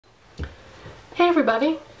Hey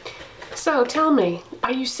everybody! So tell me,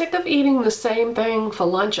 are you sick of eating the same thing for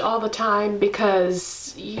lunch all the time?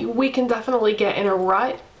 Because we can definitely get in a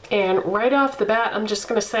rut. And right off the bat, I'm just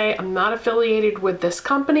going to say I'm not affiliated with this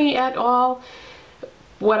company at all.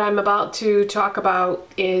 What I'm about to talk about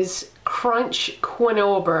is Crunch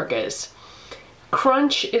Quinoa Burgers.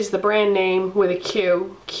 Crunch is the brand name with a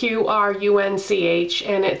Q, Q-R-U-N-C-H,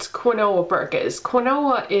 and it's quinoa burgers.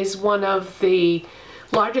 Quinoa is one of the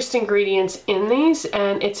largest ingredients in these,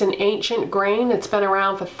 and it's an ancient grain. It's been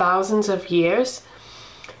around for thousands of years.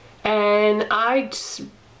 And I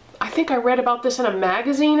think I read about this in a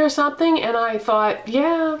magazine or something, and I thought,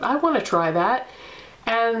 yeah, I want to try that.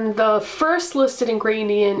 And the first listed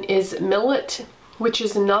ingredient is millet, which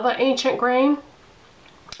is another ancient grain.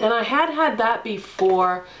 And I had that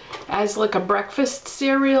before as like a breakfast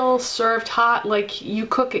cereal served hot, like you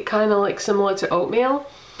cook it kind of like similar to oatmeal.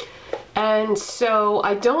 And so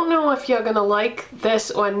I don't know if you're gonna like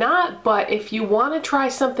this or not, but if you want to try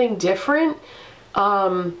something different,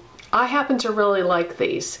 I happen to really like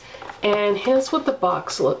these. And here's what the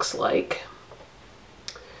box looks like.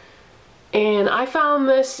 And I found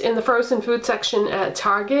this in the frozen food section at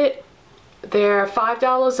Target. They're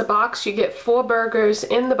 $5 a box. You get 4 burgers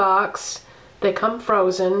in the box. They come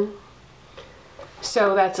frozen.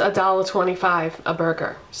 So that's $1.25 a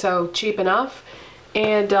burger. So cheap enough.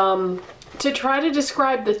 And to try to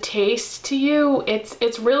describe the taste to you,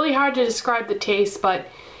 it's really hard to describe the taste, but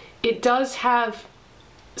it does have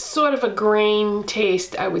sort of a grain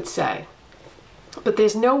taste, I would say. But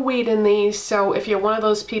there's no wheat in these, so if you're one of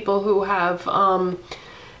those people who have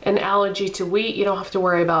an allergy to wheat, you don't have to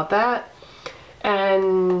worry about that.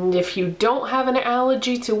 And if you don't have an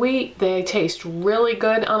allergy to wheat, they taste really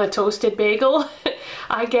good on a toasted bagel.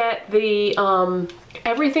 I get the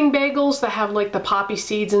everything bagels that have like the poppy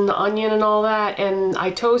seeds and the onion and all that, and I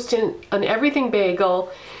toast an everything bagel,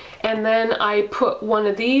 and then I put one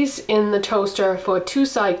of these in the toaster for 2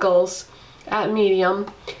 cycles at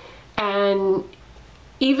medium. And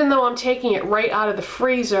even though I'm taking it right out of the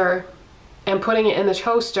freezer and putting it in the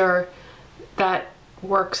toaster, that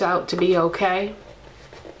works out to be okay.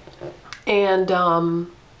 And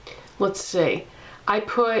let's see, I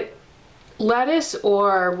put lettuce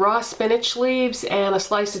or raw spinach leaves and a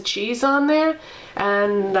slice of cheese on there,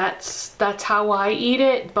 and that's how I eat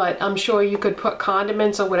it, but I'm sure you could put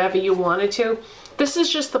condiments or whatever you wanted to. This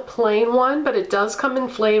is just the plain one, but it does come in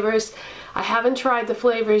flavors. I haven't tried the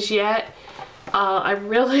flavors yet. I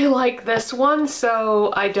really like this one,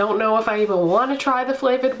 so I don't know if I even want to try the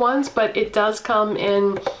flavored ones, but it does come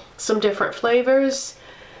in some different flavors.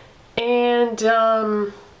 And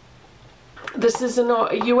this is a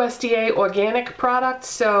USDA organic product,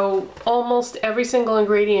 so almost every single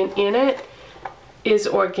ingredient in it is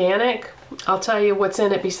organic. I'll tell you what's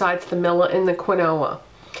in it besides the millet and the quinoa.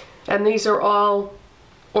 And these are all,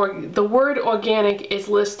 the word organic is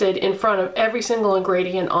listed in front of every single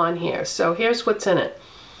ingredient on here. So here's what's in it.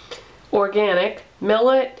 Organic,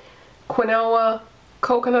 millet, quinoa,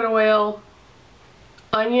 coconut oil,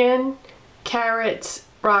 onion, carrots,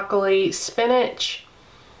 broccoli, spinach,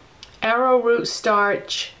 arrowroot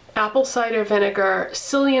starch, apple cider vinegar,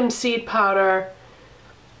 psyllium seed powder,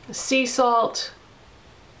 sea salt,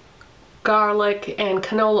 garlic, and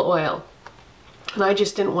canola oil. And I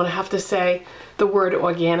just didn't want to have to say the word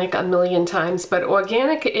organic a million times, but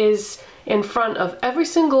organic is in front of every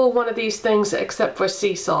single one of these things except for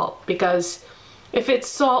sea salt, because if it's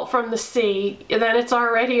salt from the sea, then it's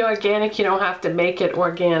already organic. You don't have to make it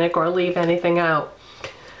organic or leave anything out.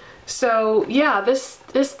 So yeah, this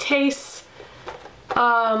tastes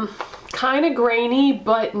kind of grainy,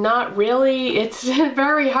 but not really. It's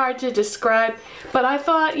very hard to describe, but I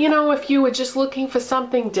thought, you know, if you were just looking for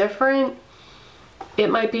something different, it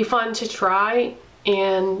might be fun to try.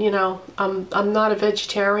 And you know, I'm not a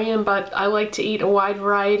vegetarian, but I like to eat a wide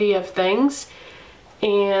variety of things.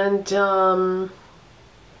 And I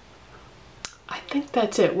think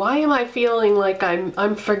that's it. Why am I feeling like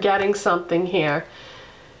I'm forgetting something here?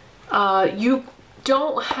 You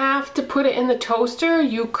don't have to put it in the toaster.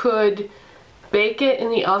 You could bake it in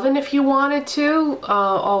the oven if you wanted to,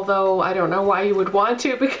 although I don't know why you would want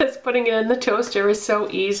to, because putting it in the toaster is so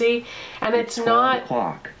easy, and it's not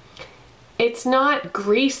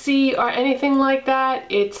greasy or anything like that.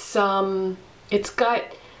 It's got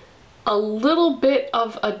a little bit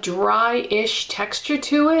of a dry-ish texture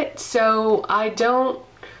to it, so I don't,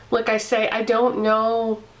 like I say, I don't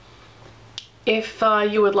know if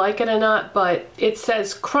you would like it or not, but it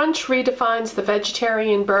says Crunch redefines the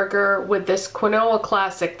vegetarian burger with this quinoa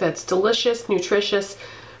classic that's delicious, nutritious,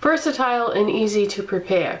 versatile, and easy to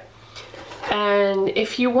prepare. And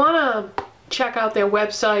if you want to check out their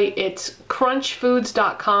website. It's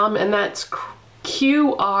crunchfoods.com, and that's QRUNCH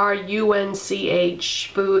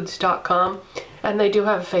foods.com, and they do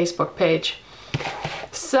have a Facebook page.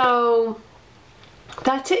 So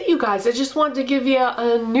that's it, you guys. I just wanted to give you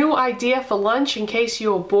a new idea for lunch in case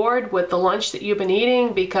you're bored with the lunch that you've been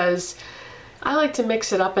eating, because I like to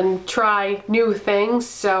mix it up and try new things,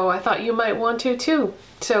 so I thought you might want to too.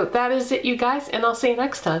 So that is it, you guys, and I'll see you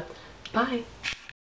next time. Bye.